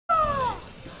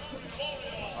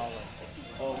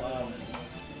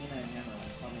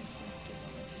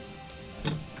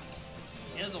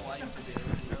He has a life to do.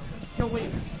 Yo, wait.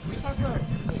 We talked about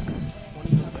 20 minutes.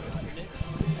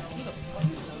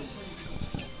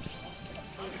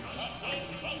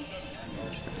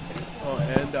 Oh,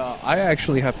 and I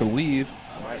actually have to leave.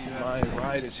 My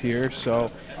ride is here,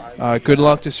 so good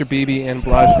luck to Sirbeebee and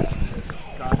Blush.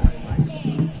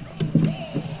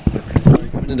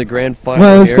 In the grand final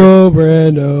Let's here. go,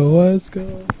 Brando. Let's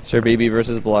go. Sirbeebee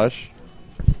versus Blush.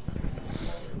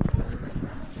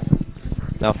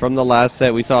 Now, from the last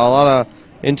set, we saw a lot of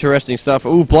interesting stuff.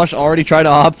 Ooh, Blush already tried to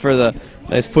opt for the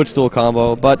nice footstool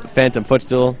combo, but Phantom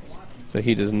footstool, so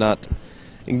he does not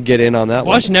get in on that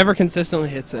Blush one. never consistently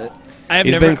hits it.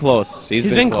 He's been close.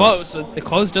 He's been close, but the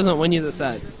close doesn't win you the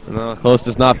sets. No, close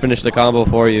does not finish the combo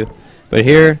for you. But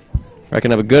here, I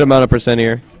can have a good amount of percent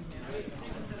here.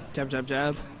 Jab, jab,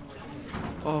 jab.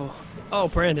 Oh,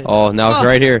 Brandon. Oh, now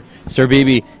right here,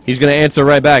 Sirbeebee, he's going to answer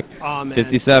right back. Oh, man.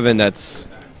 57, that's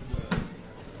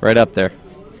right up there.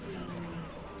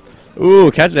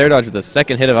 Ooh, catch the air dodge with the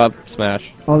second hit of up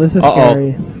smash. Oh, this is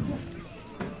scary.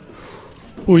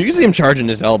 Ooh, you can see him charging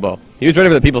his elbow. He was ready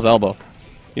for the people's elbow.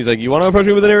 He's like, you want to approach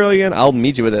me with an aerial again? I'll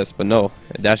meet you with this. But no,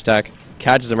 a dash attack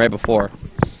catches him right before.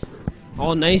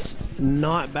 Oh, nice.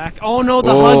 Not back. Oh, no,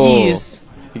 the huggies.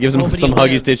 He gives him some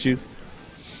huggies tissues.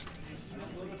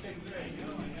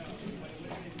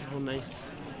 Oh, nice.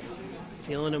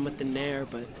 Feeling him with the nair,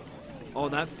 but... Oh,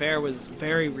 that fair was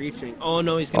very reaching. Oh,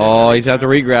 no, he's going to... Oh, he's have to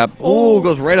re-grab. Oh,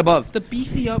 goes right above. The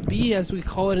beefy up B, as we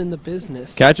call it in the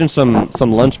business. Catching some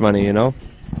lunch money, you know?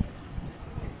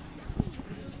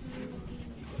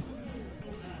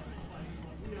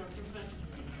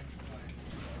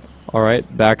 All right,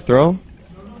 back throw.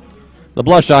 The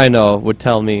Blush I know would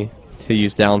tell me to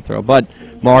use down throw, but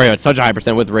Mario at such a high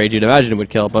percent with rage, you'd imagine it would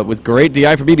kill, but with great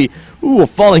DI for BB, ooh, a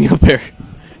falling up air.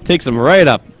 Takes him right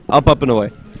up, up and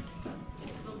away.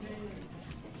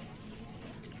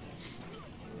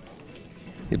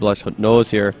 The Blush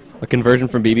knows here a conversion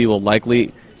from BB will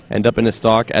likely end up in his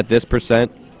stock at this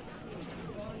percent.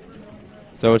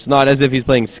 So it's not as if he's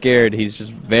playing scared, he's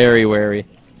just very wary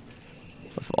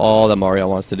of all that Mario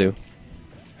wants to do.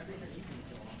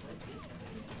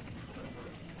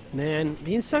 Man,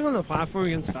 being stuck on the platform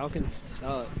against Falcon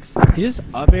sucks. He just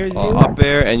up airs you. Up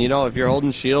air, and you know, if you're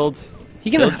holding shield, he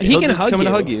can he'll hug just come you. and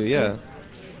hug you, yeah.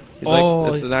 He's Oh.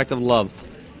 like, it's an act of love.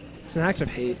 It's an act of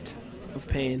hate, of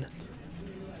pain.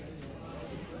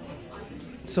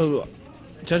 So,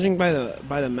 judging by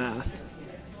the math,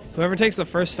 whoever takes the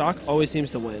first stock always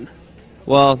seems to win.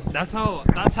 Well, That's how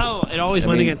it always I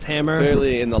went mean, against Hammer.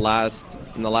 clearly in the last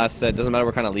set, doesn't matter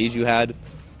what kind of leads you had.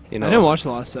 You know. I didn't watch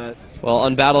the last set. Well,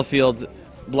 on Battlefield,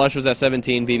 Blush was at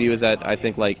 17, BB was at, I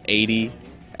think, like 80,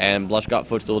 and Blush got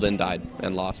footstooled and died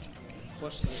and lost.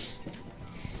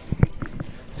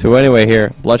 So anyway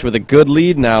here, Blush with a good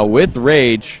lead now with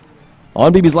Rage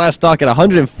on BB's last stock at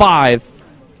 105.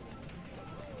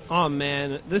 Oh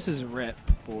man, this is rip,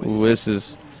 boys. Ooh, this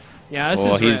is... Yeah, this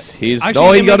Oh, is he's... Actually,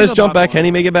 Oh, he he got can his make jump the back. bottom Can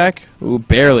he make it back? Ooh,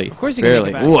 barely. Of course he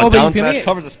barely. can make it back. Ooh, Oh, a but down he's gonna smash get-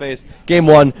 covers the space. Game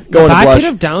one, going to back Blush. hit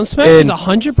of down smash in is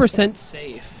 100%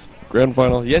 safe. Grand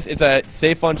final. Yes, it's a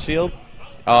safe on shield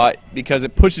because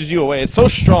it pushes you away. It's so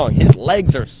strong. His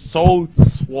legs are so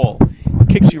swole.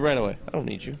 Kicks you right away. I don't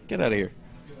need you. Get out of here.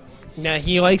 Nah,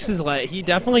 he likes his leg. He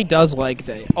definitely does leg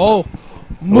day. Oh,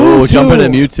 Ooh, jumping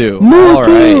into Mewtwo. Mewtwo.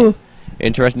 All right.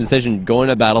 Interesting decision going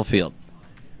to Battlefield.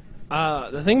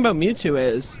 The thing about Mewtwo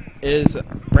is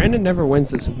Brandon never wins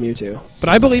this with Mewtwo, but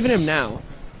I believe in him now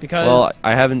because Well,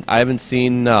 I haven't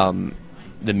seen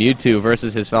the Mewtwo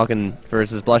versus his Falcon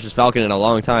versus Blush's Falcon in a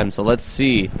long time. So let's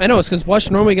see. I know it's because Blush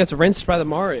normally gets rinsed by the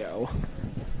Mario.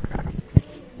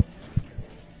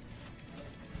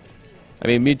 I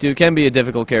mean, Mewtwo can be a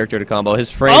difficult character to combo. His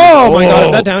frame. Oh my god!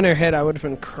 If that down air hit, I would have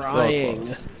been crying.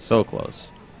 So close. So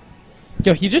close.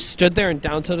 Yo, he just stood there and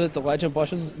down tilted the ledge, and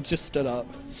Blush just stood up,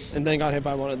 and then got hit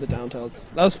by one of the down tilts.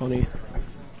 That was funny.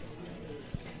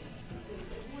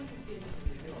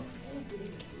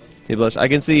 See, Blush, I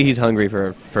can see he's hungry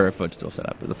for a footstool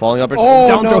setup. The falling uppers. Oh,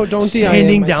 down no, throw. don't DI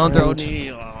standing in, my down throw.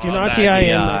 friend. Do not DI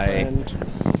in, my friend.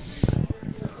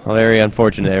 Well, very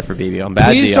unfortunate there for BB on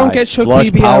bad Please DI. don't get shook, Blush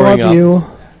BB. I powering love up. you.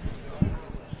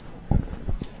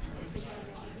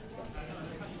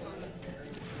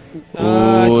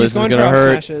 Ooh, He's this is going gonna for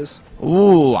hurt. smashes.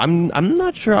 Ooh, I'm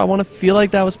not sure. I want to feel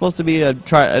like that was supposed to be an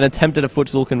attempt at a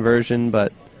footstool conversion,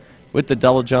 but with the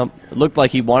double jump, it looked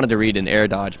like he wanted to read an air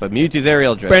dodge, but Mewtwo's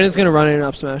aerial drift. Brandon's gonna run in an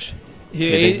up smash.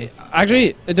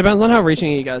 Actually, it depends on how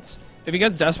reaching he gets. If he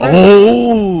gets desperate,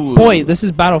 Oh, boy, this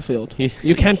is Battlefield.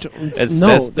 You can't.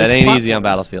 No, that there's ain't easy on platforms.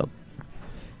 Battlefield.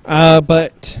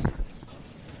 But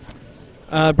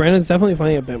Brandon's definitely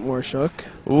playing a bit more shook.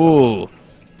 Ooh.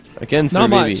 Again, Not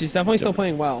much. Sirbeebee. He's definitely still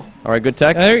playing well. All right, good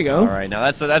tech. There you go. All right, now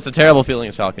that's a terrible feeling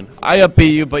of Falcon. I up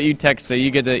B you, but you tech, so you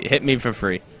get to hit me for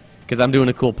free because I'm doing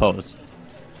a cool pose.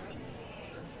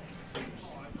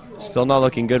 Still not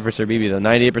looking good for Sirbeebee though.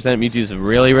 98% Mewtwo's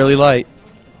really, really light.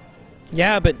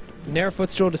 Yeah, but Nair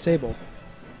footstool disable.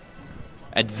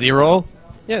 At 0?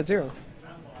 Yeah, it's 0.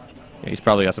 Yeah, he's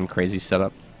probably got some crazy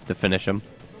setup to finish him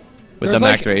with There's the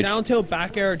max like rage. down tilt,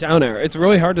 back air, down air. It's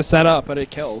really hard to set up, but it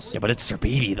kills. Yeah, but it's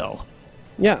Sirbeebee though.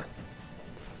 Yeah.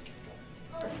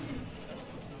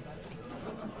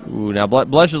 Ooh, now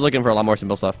Blush is looking for a lot more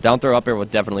simple stuff. Down throw up air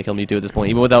would definitely kill Mewtwo at this point,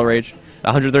 even without rage.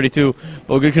 132,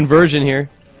 but good conversion here.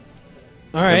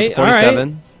 All right, 47. all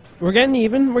right. We're getting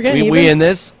even. We're getting even. We in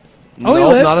this. Oh, he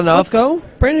Nope, lives. not enough. Let's go.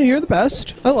 Brandon, you're the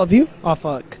best. I love you. Oh,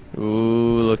 fuck.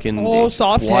 Ooh, looking. Oh,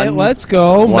 soft hit. Let's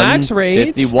go. Max rage.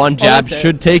 51 Oh, jab that's it.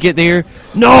 should take it there.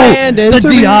 No! Brandon The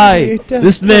Sirbeebee. DI!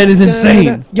 This man is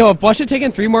insane. Yo, if Blush had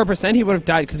taken 3 more %, he would have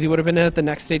died because he would have been at the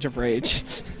next stage of rage.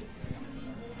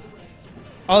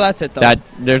 Oh, that's it, though.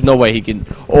 There's no way he can.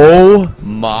 Oh,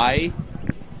 my.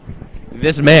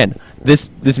 This man, this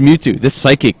Mewtwo, this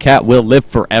psychic cat will live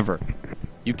forever.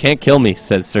 You can't kill me,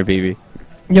 says Sirbeebee.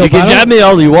 Yo, You can Battle- jab me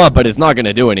all you want, but it's not going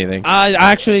to do anything.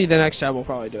 Actually, the next jab will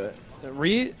probably do it.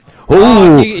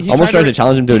 Ooh, he almost tried tries to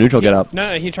challenge him to a neutral get up.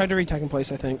 No, he tried to retech in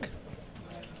place, I think.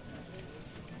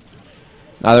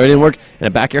 Either it didn't work, and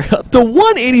a back air up to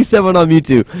 187 on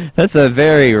Mewtwo. That's a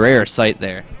very rare sight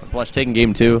there. Blush taking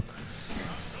game 2.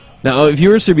 Now, if you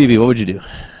were Sirbeebee, what would you do?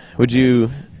 Would you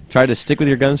try to stick with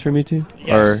your guns for Mewtwo?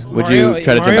 Yes. Or would you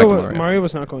try to jump back to Mario? Mario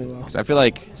was not going well. 'Cause I feel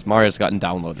like Mario's gotten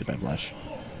downloaded by Blush.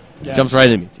 Yeah. Jumps right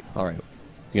into Mewtwo. All right. You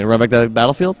going to run back to the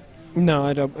battlefield? No,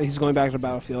 I don't. He's going back to the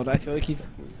battlefield. I feel like he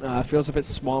feels a bit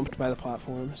swamped by the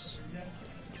platforms.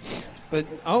 But,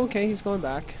 oh, okay, he's going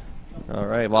back. All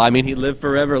right. Well, I mean, he lived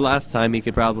forever last time. He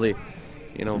could probably,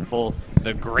 pull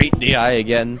the great DI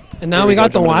again. And now Here we go,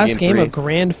 got the jumping into last game 3. of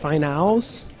Grand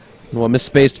Finals. Well,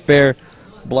 misspaced fair.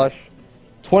 Blush.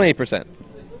 28%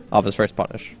 off his first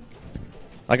punish.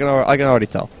 I can already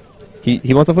tell.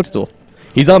 He wants a footstool.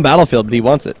 He's on battlefield, but he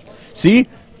wants it. See?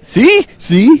 See?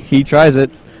 See? He tries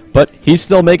it, but he's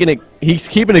still making it. He's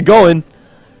keeping it going.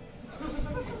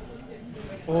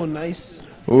 Oh, nice.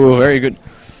 Ooh, very good.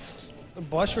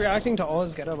 Blush reacting to all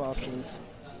his get-up options.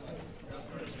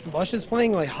 Blush is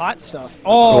playing like hot stuff.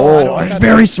 Oh, I don't like that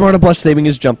very smart of Blush saving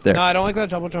his jump there. No, I don't like that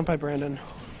double jump by Brandon.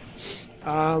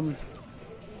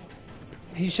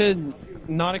 He should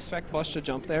not expect Blush to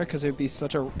jump there because it'd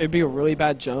be a really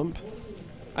bad jump.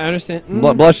 I understand.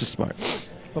 Blush is smart.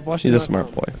 But Blush He's is a smart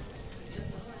not boy.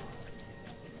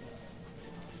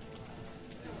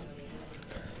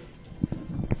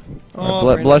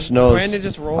 Oh, Blush knows. Brandon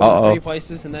just rolled in 3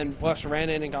 places and then Blush ran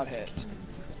in and got hit.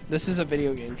 This is a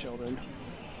video game, children.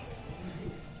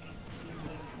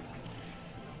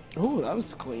 Ooh, that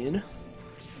was clean.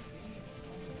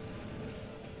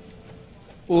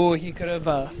 Ooh, he could have.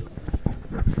 All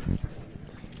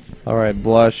right,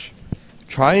 Blush.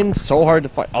 Trying so hard to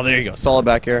fight. Oh, there you go. Solid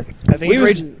back air. I think he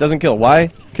was. Rage doesn't kill. Why?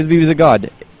 Because Beebe's a god.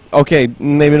 Okay,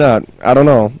 maybe not. I don't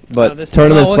know. But This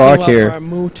tournament is not looking stock well here for our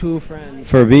Mewtwo friend.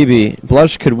 for Beebe.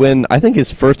 Blush could win, I think,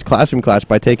 his first Classroom Clash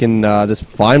by taking this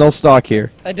final stock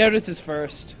here. I doubt it's his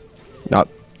first. No,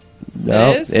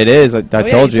 It is? It is. I Oh, yeah,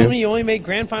 told you you. told me you only made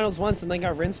grand finals once and then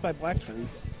got rinsed by Black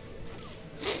Twins.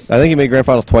 I think he made grand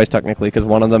finals twice technically because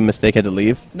one of them mistake had to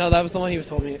leave. No, that was the one he was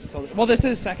told me. Well, this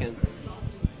is second.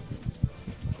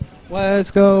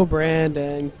 Let's go,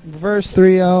 Brandon. Reverse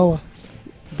 3-0.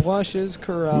 Blush is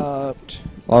corrupt.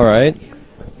 All right,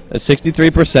 at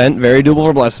 63%, very doable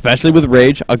for Blush, especially with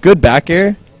Rage. A good back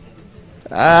air.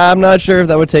 I'm not sure if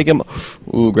that would take him.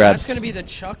 Ooh, grabs. That's gonna be the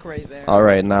chuck right there. All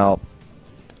right, now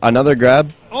another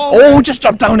grab. Oh! Oh, just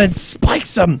jumped down and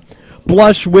spikes him.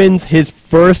 Blush wins his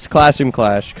first Classroom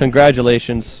Clash.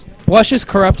 Congratulations. Blush is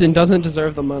corrupt and doesn't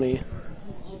deserve the money.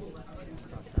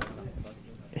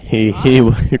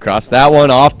 He crossed that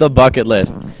one off the bucket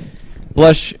list.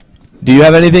 Blush, do you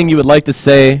have anything you would like to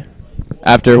say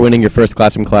after winning your first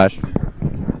Classroom Clash?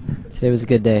 Today was a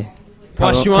good day.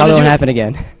 Blush, you Probably want won't to happen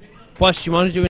again. Blush, you want to do